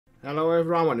Hello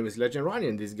everyone, my name is Legendary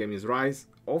and this game is Rise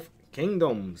of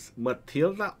Kingdoms.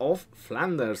 Matilda of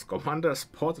Flanders, Commander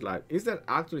Spotlight. Is there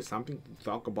actually something to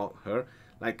talk about her,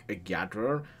 like a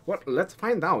gatherer? Well, let's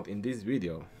find out in this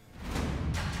video.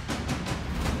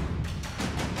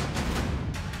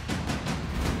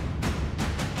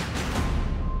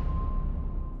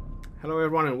 Hello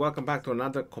everyone and welcome back to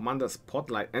another Commander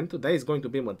Spotlight, and today is going to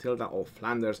be Matilda of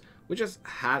Flanders. We just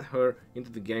had her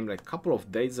into the game like a couple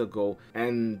of days ago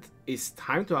and it's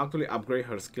time to actually upgrade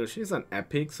her skill. She's an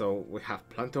epic, so we have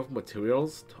plenty of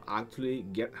materials to actually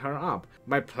get her up.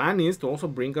 My plan is to also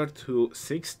bring her to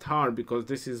 6-star because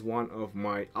this is one of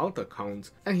my alt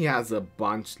accounts and he has a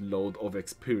bunch load of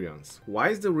experience. Why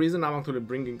is the reason I'm actually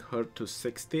bringing her to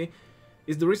 60?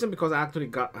 Is the reason because I actually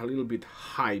got a little bit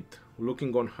hyped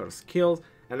looking on her skills,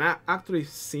 and I actually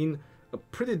seen a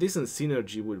pretty decent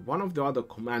synergy with one of the other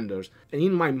commanders, and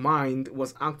in my mind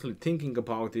was actually thinking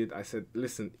about it. I said,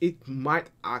 listen, it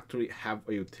might actually have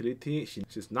a utility.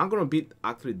 She's not gonna be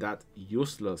actually that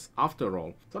useless after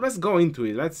all. So let's go into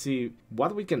it. Let's see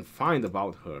what we can find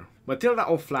about her. Matilda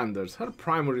of Flanders, her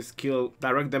primary skill,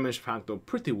 direct damage factor,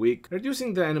 pretty weak.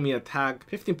 Reducing the enemy attack,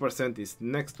 15% is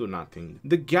next to nothing.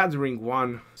 The gathering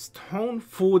one, stone,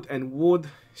 food and wood.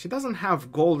 She doesn't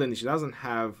have gold and she doesn't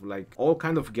have like all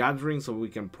kind of gathering, so we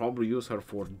can probably use her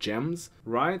for gems,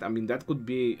 right? I mean, that could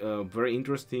be a very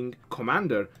interesting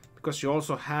commander, because she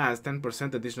also has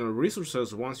 10% additional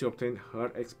resources once you obtain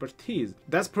her expertise.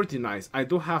 That's pretty nice. I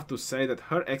do have to say that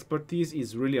her expertise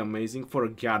is really amazing for a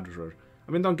gatherer.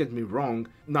 I mean, don't get me wrong,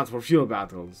 not for field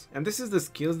battles. And this is the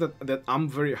skills that I'm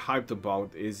very hyped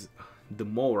about, is the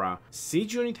Mora.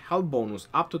 Siege unit health bonus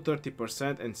up to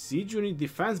 30% and siege unit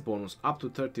defense bonus up to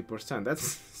 30%. That's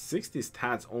 60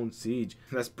 stats on siege.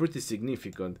 That's pretty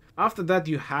significant. After that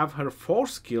you have her 4th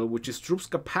skill, which is troops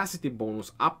capacity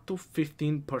bonus up to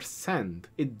 15%.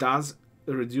 It does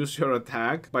reduce your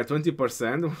attack by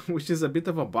 20%, which is a bit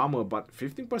of a bummer, but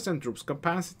 15% troops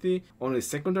capacity on a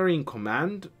secondary in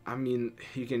command. I mean,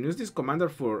 you can use this commander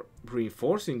for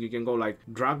reinforcing. You can go like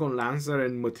Dragon Lancer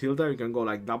and Matilda, you can go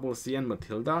like Double C and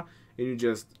Matilda, and you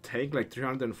just take like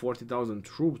 340,000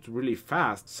 troops really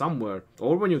fast somewhere.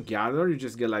 Or when you gather, you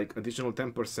just get like additional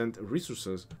 10%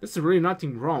 resources. There's really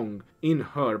nothing wrong in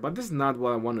her, but this is not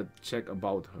what I want to check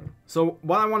about her. So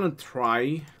what I want to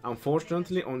try,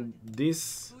 unfortunately on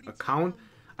this account,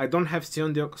 I don't have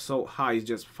Siondiok so high, it's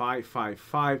just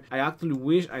 555. I actually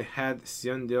wish I had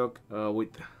Siondiok with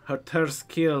her 3rd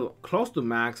skill close to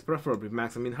max, preferably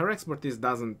max. I mean, her expertise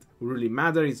doesn't really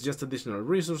matter, it's just additional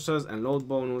resources and load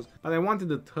bonus, but I wanted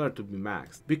the 3rd to be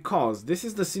maxed because this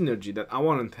is the synergy that I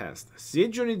want to test.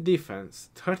 Siege unit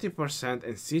defense 30%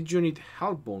 and siege unit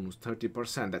health bonus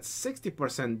 30%. That's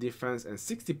 60% defense and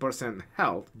 60%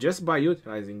 health just by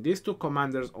utilizing these two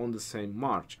commanders on the same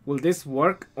march. Will this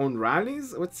work on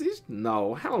rallies with siege?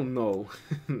 No, hell no.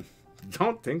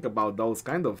 Don't think about those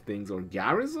kind of things. Or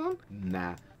Garrison?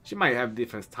 Nah. She might have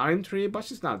defense talent tree, but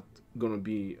she's not gonna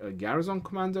be a Garrison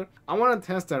commander. I wanna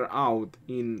test her out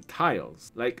in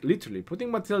tiles. Like literally putting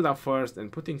Matilda first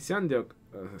and putting Siondiok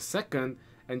second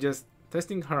and just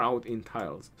testing her out in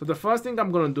tiles. So the first thing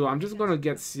I'm gonna do, I'm just gonna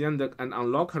get Siondiok and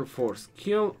unlock her 4th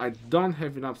skill. I don't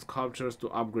have enough sculptures to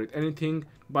upgrade anything,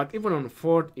 but even on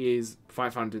 4th is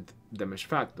 500 damage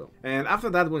factor. And after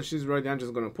that, when she's ready, I'm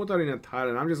just gonna put her in a tile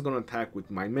and I'm just gonna attack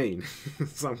with my main.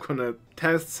 So I'm gonna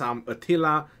test some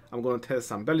Attila, I'm gonna test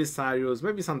some Belisarius,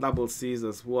 maybe some double C's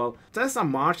as well. Test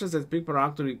some marches that people are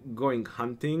actually going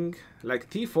hunting, like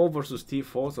T4 versus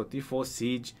T4, so T4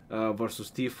 siege versus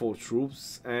T4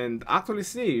 troops, and actually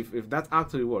see if that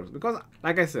actually works. Because,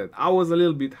 like I said, I was a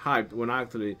little bit hyped when I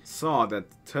actually saw that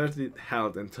 30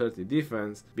 health and 30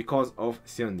 defense because of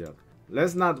Siondiok.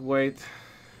 Let's not wait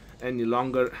any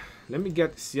longer. Let me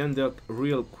get Siondiok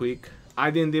real quick.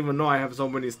 I didn't even know I have so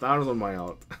many stars on my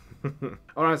alt.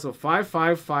 Alright, so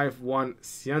 5551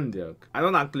 Siondiok. I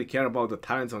don't actually care about the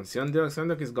talents on Siondiok.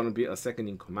 Siondiok is gonna be a 2nd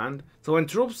in command. So when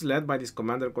troops led by this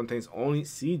commander contains only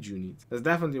siege units, that's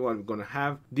definitely what we're gonna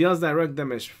have. Deals direct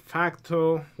damage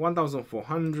factor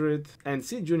 1400 and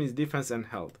siege units defense and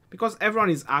health. Because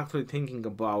everyone is actually thinking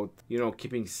about, you know,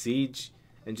 keeping siege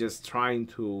and just trying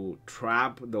to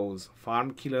trap those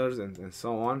farm killers and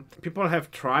so on. People have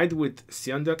tried with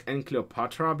Siondiok and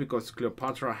Cleopatra because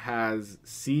Cleopatra has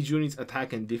siege units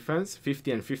attack and defense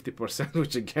 50 and 50%,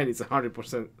 which again is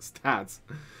 100% stats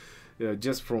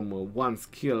just from one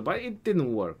skill, but it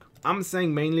didn't work. I'm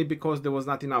saying mainly because there was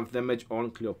not enough damage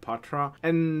on Cleopatra,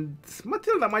 and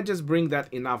Matilda might just bring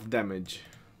that enough damage.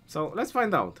 So let's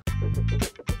find out.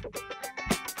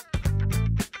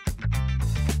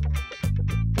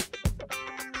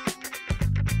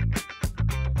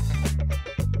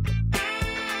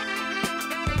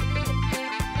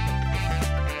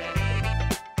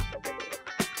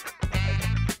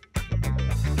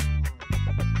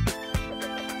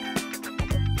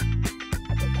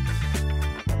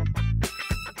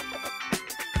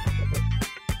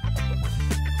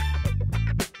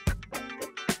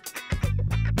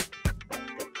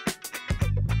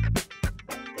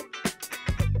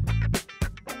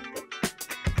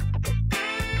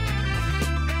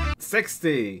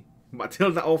 60!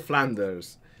 Matilda of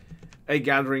Flanders. A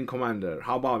gathering commander.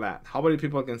 How about that? How many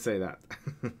people can say that?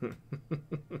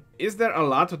 Is there a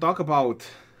lot to talk about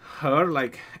her?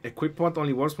 Like, equipment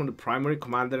only works from the primary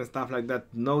commander and stuff like that?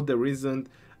 No, there isn't.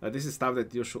 This is stuff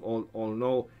that you should all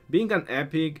know. Being an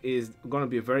epic is gonna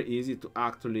be very easy to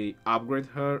actually upgrade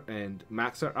her and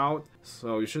max her out.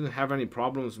 So you shouldn't have any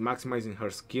problems maximizing her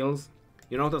skills.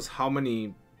 You notice how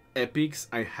many epics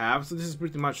I have. So this is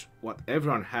pretty much what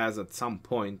everyone has at some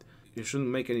point. You shouldn't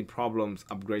make any problems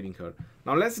upgrading her.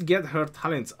 Now let's get her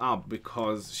talents up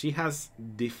because she has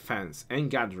defense and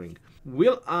gathering.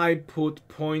 Will I put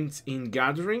points in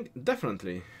gathering?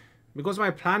 Definitely. Because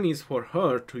my plan is for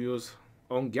her to use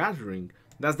on gathering.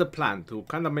 That's the plan, to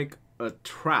kind of make a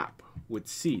trap with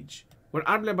siege. When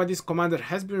armed by this commander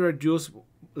has been reduced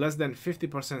less than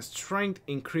 50% strength,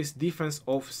 increased defense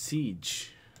of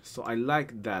siege. So I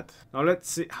like that. Now let's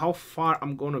see how far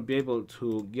I'm gonna be able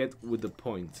to get with the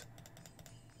points.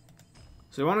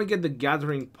 So you want to get the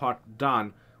gathering part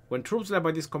done. When troops led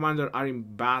by this commander are in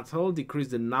battle, decrease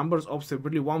the numbers of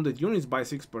severely wounded units by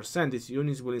 6%. These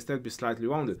units will instead be slightly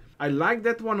wounded. I like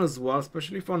that one as well,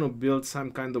 especially if I want to build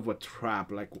some kind of a trap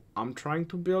like I'm trying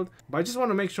to build. But I just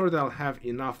want to make sure that I'll have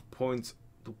enough points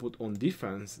to put on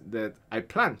defense that I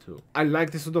plan to. I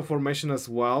like this pseudo formation as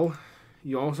well.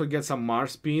 You also get some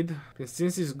march speed.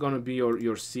 Since it's going to be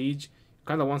your siege,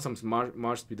 kind of want some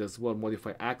march speed as well.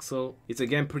 Modify axle. It's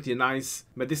again pretty nice.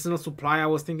 Medicinal supply I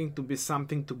was thinking to be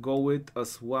something to go with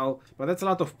as well, but that's a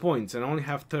lot of points and I only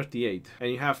have 38. And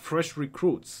you have fresh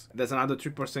recruits. That's another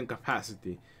 3%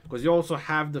 capacity because you also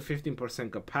have the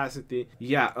 15% capacity.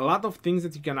 Yeah, a lot of things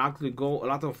that you can actually go, a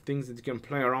lot of things that you can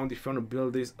play around if you want to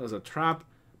build this as a trap.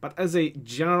 But as a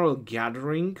general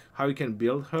gathering, how you can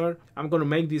build her, I'm going to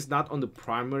make this not on the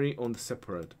primary, on the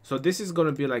separate. So this is going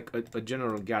to be like a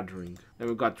general gathering. And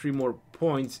we've got 3 more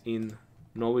points in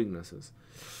no weaknesses.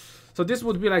 So this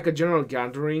would be like a general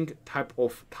gathering type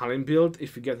of talent build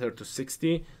if you get her to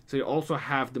 60. So you also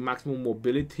have the maximum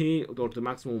mobility or the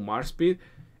maximum march speed.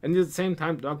 And at the same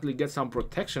time to actually get some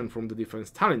protection from the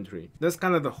defense talent tree. That's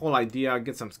kind of the whole idea,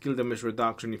 get some skill damage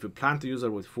reduction if you plan to use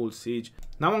her with full siege.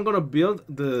 Now I'm gonna build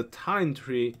the talent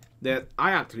tree that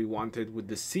I actually wanted with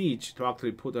the siege to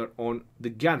actually put her on the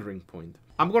gathering point.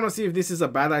 I'm gonna see if this is a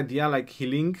bad idea, like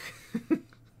healing.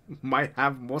 Might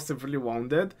have more severely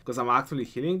wounded because I'm actually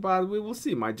healing, but we will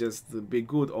see. Might just be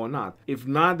good or not. If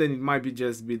not, then it might be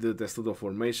just be the pseudo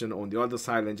formation on the other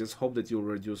side and just hope that you'll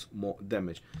reduce more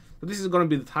damage. So this is going to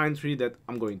be the talent tree that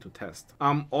I'm going to test.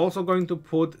 I'm also going to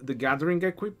put the gathering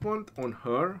equipment on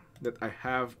her that I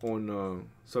have on,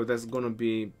 so that's going to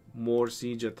be more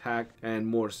siege attack and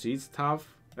more siege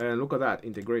stuff. And look at that,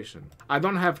 integration. I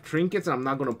don't have trinkets and I'm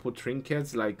not gonna put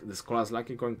trinkets like the Scholar's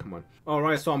Lucky Coin, come on.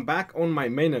 Alright, so I'm back on my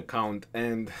main account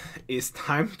and it's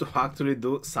time to actually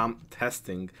do some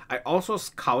testing. I also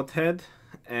scouted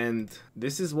and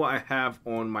this is what I have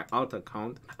on my alt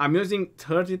account. I'm using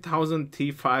 30,000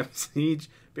 T5 siege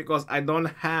because I don't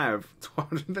have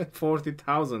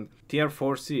 240,000 tier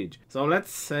 4 siege. So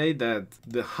let's say that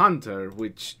the hunter,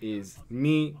 which is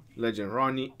me, Legend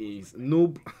Ronnie, is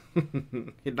noob.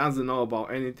 He doesn't know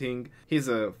about anything. He's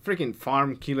a freaking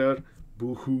farm killer.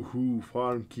 Boo-hoo-hoo,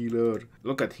 farm killer.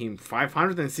 Look at him,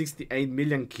 568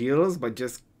 million kills by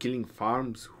just killing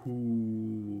farms.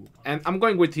 Whoo. And I'm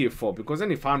going with tier 4 because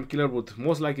any farm killer would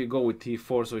most likely go with tier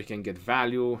 4 so he can get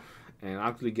value and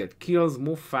actually get kills,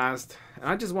 move fast. And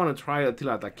I just want to try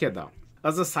Attila Takeda.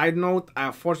 As a side note,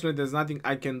 unfortunately there's nothing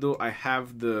I can do. I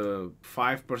have the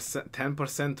 5%,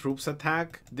 10% troops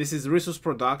attack. This is resource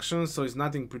production, so it's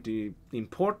nothing pretty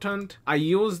important. I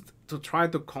used to try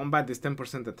to combat this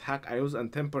 10% attack, I used a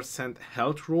 10%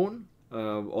 health rune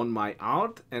on my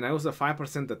alt, and I used a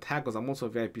 5% attack because I'm also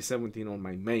VIP 17 on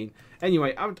my main.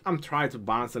 Anyway, I'm trying to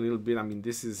balance a little bit. I mean,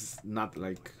 this is not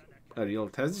like a real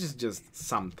test, this is just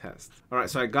some test. Alright,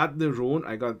 so I got the rune,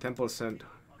 I got 10%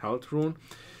 health rune.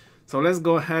 So let's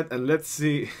go ahead and let's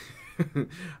see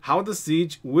how the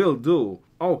siege will do.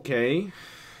 Okay,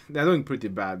 they're doing pretty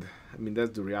bad. I mean,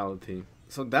 that's the reality.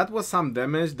 So that was some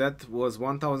damage. That was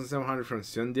 1,700 from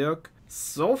Syndiok.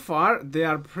 So far, they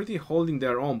are pretty holding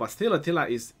their own, but still Attila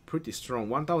is pretty strong.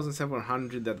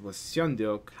 1,700, that was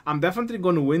Syndiok. I'm definitely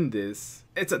going to win this.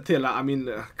 It's Attila, I mean,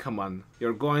 come on.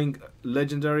 You're going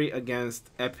legendary against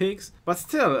epics, but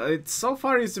still, so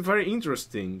far it's very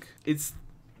interesting. It's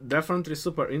definitely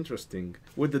super interesting.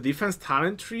 With the defense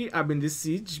talent tree, I mean, this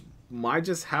siege might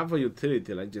just have a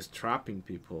utility, like just trapping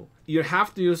people. You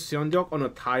have to use Syndiok on a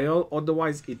tile,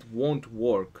 otherwise it won't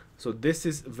work. So this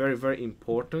is very, very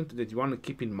important that you want to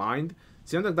keep in mind.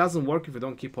 Syndiok doesn't work if you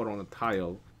don't keep her on a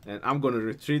tile. And I'm gonna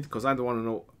retreat because I don't want to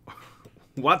know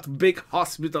What big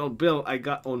hospital bill I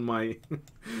got on my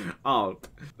alt.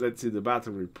 Let's see the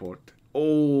battle report.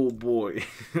 Oh boy,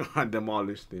 I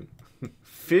demolished him.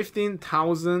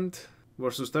 15,000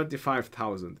 versus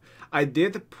 35,000. I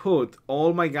did put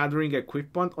all my gathering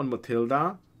equipment on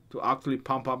Matilda to actually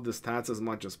pump up the stats as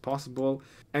much as possible.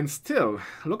 And still,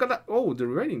 look at that. Oh, the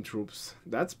raiding troops.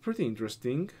 That's pretty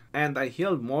interesting. And I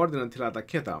healed more than until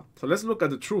Takeda. So let's look at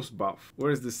the troops buff.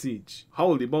 Where is the siege?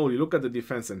 Holy moly, look at the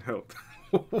defense and health.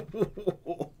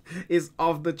 It's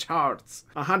off the charts.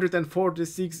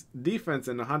 146 defense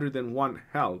and 101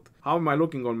 health. How am I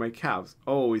looking on my calves?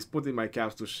 Oh, he's putting my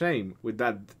calves to shame with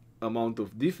that amount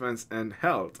of defense and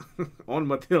health on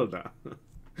Matilda.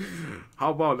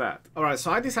 How about that? Alright,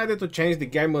 so I decided to change the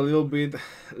game a little bit.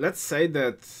 Let's say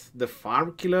that the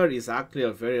farm killer is actually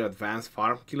a very advanced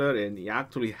farm killer, and he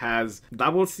actually has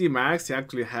double C max, he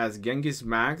actually has Genghis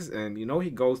max, and you know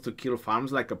he goes to kill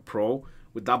farms like a pro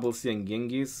with double C and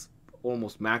Genghis,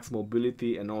 almost max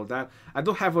mobility and all that. I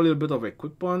do have a little bit of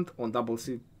equipment on double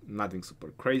C, nothing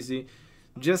super crazy,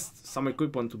 just some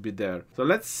equipment to be there. So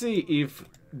let's see if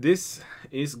this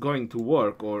is going to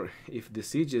work or if the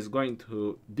siege is going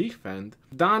to defend.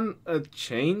 Done a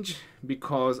change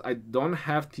because I don't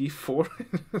have T4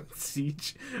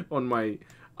 siege on my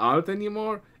alt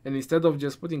anymore, and instead of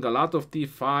just putting a lot of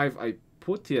T5 I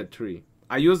put tier 3.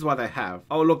 I used what I have.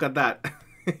 Oh, look at that.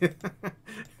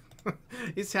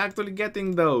 It's actually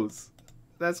getting those.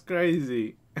 That's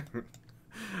crazy.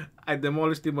 I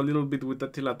demolished him a little bit with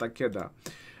Attila Takeda.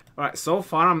 Alright, so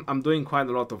far I'm doing quite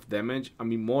a lot of damage. I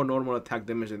mean, more normal attack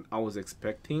damage than I was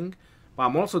expecting. But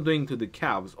I'm also doing to the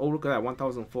calves. Oh, look at that,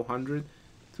 1,400,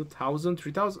 2,000,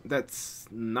 3,000. That's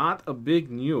not a big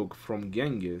nuke from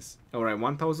Genghis. Alright,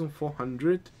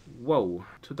 1,400. Whoa,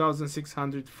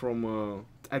 2,600 from...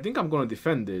 I think I'm gonna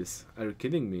defend this. Are you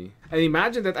kidding me? And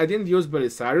imagine that I didn't use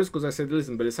Belisarius because I said,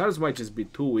 listen, Belisarius might just be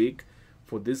too weak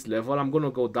for this level. I'm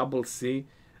gonna go double C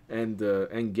and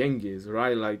Genghis,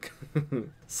 right? Like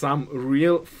some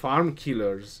real farm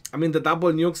killers. I mean, the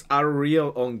double nukes are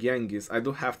real on Genghis. I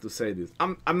do have to say this.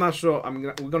 I'm not sure.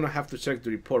 We're gonna have to check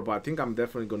the report, but I think I'm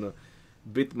definitely gonna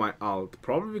beat my alt,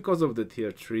 probably because of the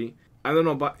tier 3. I don't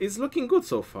know, but it's looking good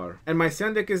so far. And my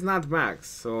sand deck is not max,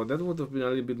 so that would have been a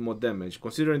little bit more damage,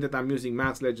 considering that I'm using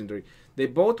max legendary. They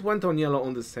both went on yellow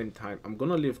on the same time. I'm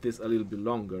gonna leave this a little bit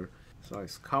longer. So I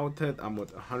scouted, I'm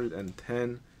at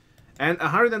 110 and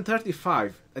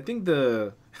 135. I think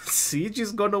the siege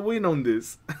is gonna win on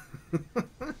this.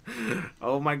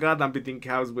 Oh my god, I'm beating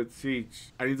calves with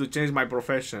siege. I need to change my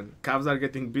profession. Calves are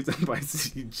getting beaten by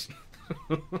siege.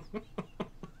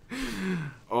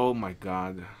 Oh my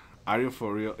god. Are you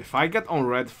for real? If I get on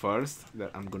red first, then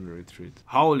I'm gonna retreat.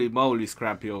 Holy moly,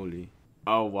 Scrapioli.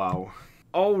 Oh wow.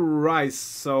 Alright,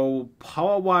 so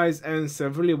power-wise and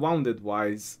severely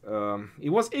wounded-wise, it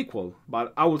was equal.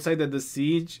 But I would say that the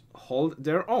siege hold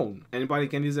their own. Anybody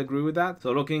can disagree with that?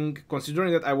 So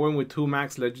considering that I went with 2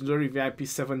 max legendary VIP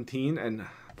 17 and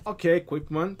okay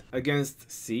equipment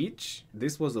against siege,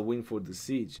 this was a win for the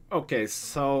siege. Okay,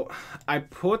 so I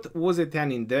put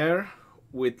Wuzetian in there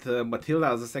with Matilda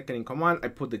as the second in command. I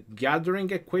put the gathering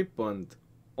equipment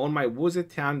on my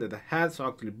Wuzetian that I had, so I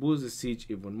actually boost the siege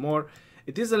even more.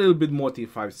 It is a little bit more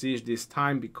T5 siege this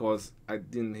time because I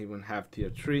didn't even have tier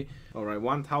 3. Alright,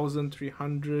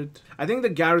 1,300. I think the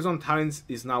Garrison talents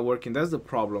is not working. That's the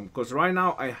problem, because right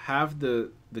now I have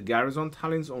the Garrison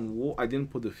talents on war. I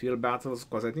didn't put the field battles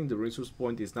because I think the resource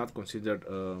point is not considered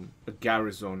a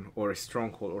garrison or a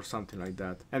stronghold or something like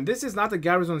that. And this is not a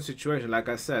garrison situation, like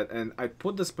I said. And I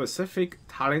put the specific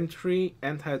talent tree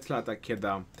anti-Attila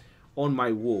Takeda on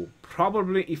my wall.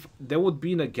 Probably if there would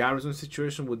be in a garrison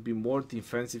situation would be more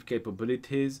defensive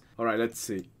capabilities. Alright, let's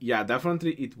see. Yeah,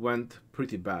 definitely it went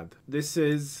pretty bad. This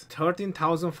is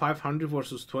 13,500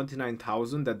 versus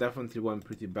 29,000. That definitely went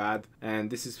pretty bad. And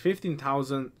this is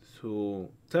 15,000 to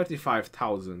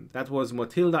 35,000. That was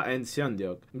Matilda and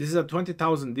Siondiok. This is a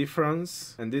 20,000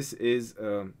 difference, and this is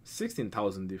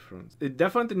 16,000 difference. It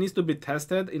definitely needs to be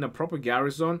tested in a proper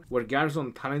garrison where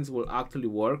garrison talents will actually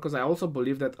work, because I also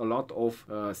believe that a lot of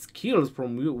skills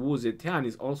from Wu Zetian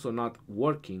is also not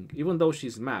working, even though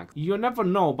she's max. You never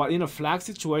know, but in a flag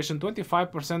situation,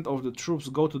 25% of the troops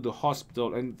go to the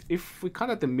hospital, and if we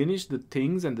kind of diminish the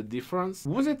things and the difference,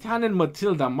 Wu Zetian and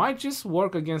Matilda might just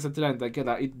work against Attila and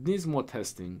Takeda. It needs more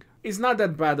testing. It's not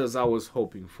that bad as I was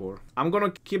hoping for. I'm gonna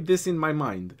keep this in my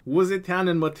mind. Wuzetian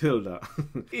and Matilda.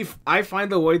 If I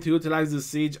find a way to utilize the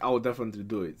siege, I will definitely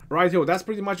do it. Right, yo, that's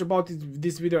pretty much about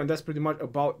this video, and that's pretty much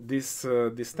about this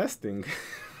this testing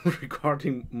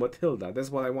regarding Matilda.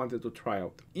 That's what I wanted to try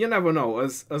out. You never know,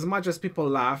 as much as people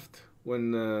laughed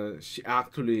when she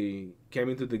actually came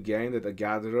into the game, that a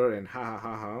gatherer, and ha ha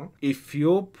ha ha. If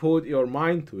you put your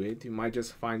mind to it, you might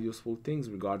just find useful things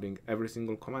regarding every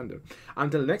single commander.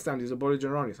 Until next time, this is Boris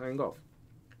Generoni signing off.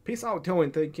 Peace out, yo,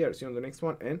 and take care. See you on the next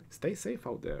one, and stay safe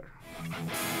out there.